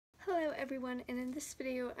Hello everyone, and in this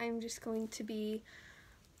video I'm just going to be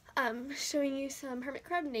showing you some hermit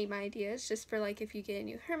crab name ideas, just for like if you get a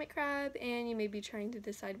new hermit crab and you may be trying to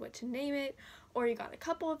decide what to name it, or you got a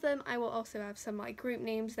couple of them. I will also have some like group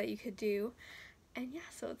names that you could do. And yeah,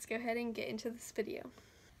 so let's go ahead and get into this video.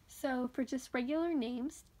 So for just regular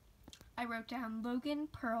names, I wrote down Logan,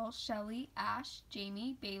 Pearl, Shelly, Ash,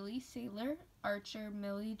 Jamie, Bailey, Sailor, Archer,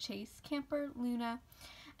 Millie, Chase, Camper, Luna.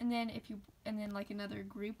 And then like another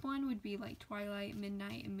group one would be like Twilight,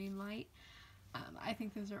 Midnight, and Moonlight. I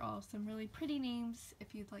think those are all some really pretty names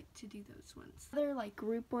if you'd like to do those ones. Other like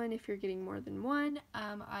group one, if you're getting more than one,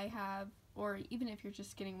 I have, or even if you're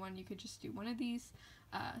just getting one, you could just do one of these.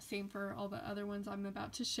 Same for all the other ones I'm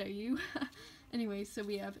about to show you. Anyway, so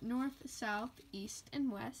we have north, south, east, and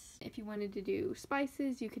west. If you wanted to do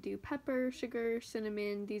spices, you could do pepper, sugar,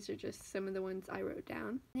 cinnamon. These are just some of the ones I wrote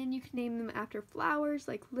down. And then you can name them after flowers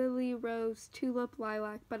like lily, rose, tulip,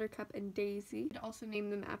 lilac, buttercup, and daisy. You could also name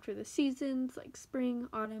them after the seasons like spring,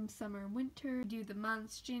 autumn, summer, winter. Do the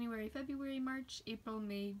months January, February, March, April,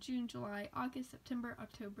 May, June, July, August, September,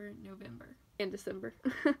 October, November. And December.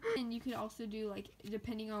 And you could also do, like,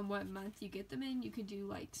 depending on what month you get them in, you could do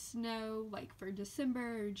like snow like for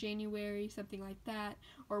December or January, something like that,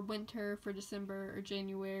 or winter for December or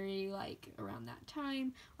January, like around that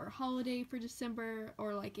time, or holiday for December,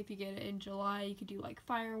 or like if you get it in July, you could do like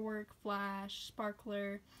firework, flash,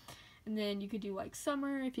 sparkler. And then you could do like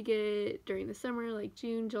summer if you get it during the summer, like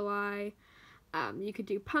June, July. You could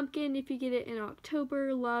do pumpkin if you get it in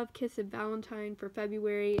October, love, kiss, and Valentine for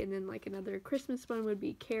February, and then like another Christmas one would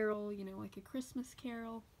be carol, you know, like a Christmas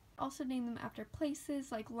carol. Also name them after places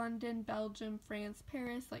like London, Belgium, France,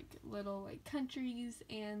 Paris, like little like countries,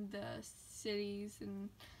 and the cities, and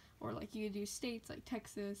or like you could do states like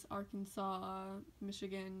Texas, Arkansas,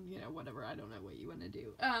 Michigan, you know, whatever. I don't know what you want to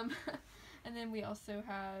do. And then we also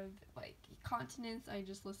have like continents. I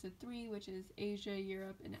just listed 3, which is Asia,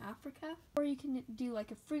 Europe, and Africa. Or you can do like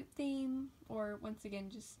a fruit theme, or once again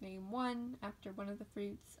just name one after one of the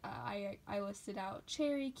fruits. I listed out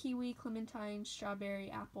cherry, kiwi, clementine, strawberry,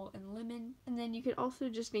 apple, and lemon. And then you could also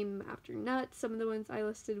just name them after nuts. Some of the ones I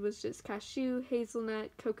listed was just cashew,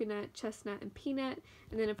 hazelnut, coconut, chestnut, and peanut.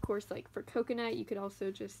 And then of course, like for coconut, you could also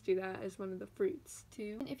just do that as one of the fruits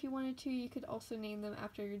too. And if you wanted to, you could also name them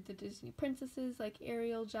after the Disney princesses like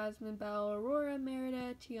Ariel, Jasmine, Belle, Aurora,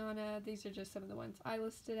 Merida, Tiana. These are just some of the ones I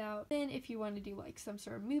listed out. Then if you want to do like some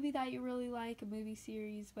sort of movie that you really like, a movie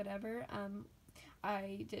series, whatever,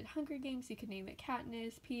 I did Hunger Games. You could name it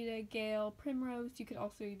Katniss, Peeta, Gale, Primrose. You could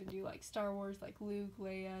also even do like Star Wars, like Luke,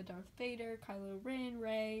 Leia, Darth Vader, Kylo Ren,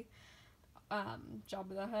 Rey, Jabba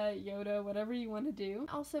the Hutt, Yoda, whatever you want to do.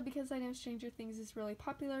 Also, because I know Stranger Things is really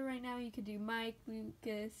popular right now, you could do Mike,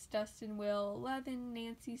 Lucas, Dustin, Will, Eleven,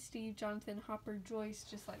 Nancy, Steve, Jonathan, Hopper, Joyce,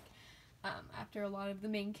 just like after a lot of the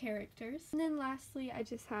main characters. And then lastly, I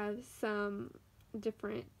just have some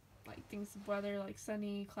different like things of weather, like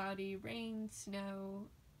sunny, cloudy, rain, snow,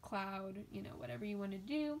 cloud, you know, whatever you want to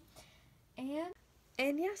do.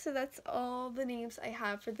 And yeah, so that's all the names I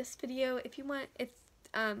have for this video. If you want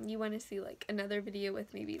to see like another video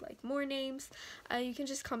with maybe like more names, you can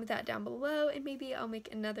just comment that down below, and maybe I'll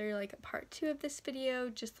make another like a part 2 of this video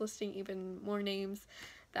just listing even more names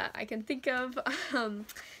that I can think of.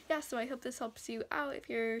 Yeah, so I hope this helps you out if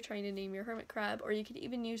you're trying to name your hermit crab, or you could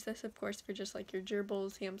even use this of course for just like your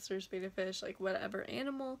gerbils, hamsters, betta fish, like whatever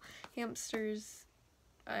animal. Hamsters,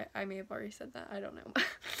 I may have already said that, I don't know.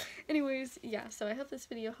 Anyways, yeah, so I hope this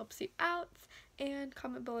video helps you out, and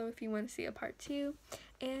comment below if you want to see a part 2,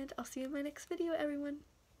 and I'll see you in my next video, everyone.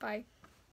 Bye.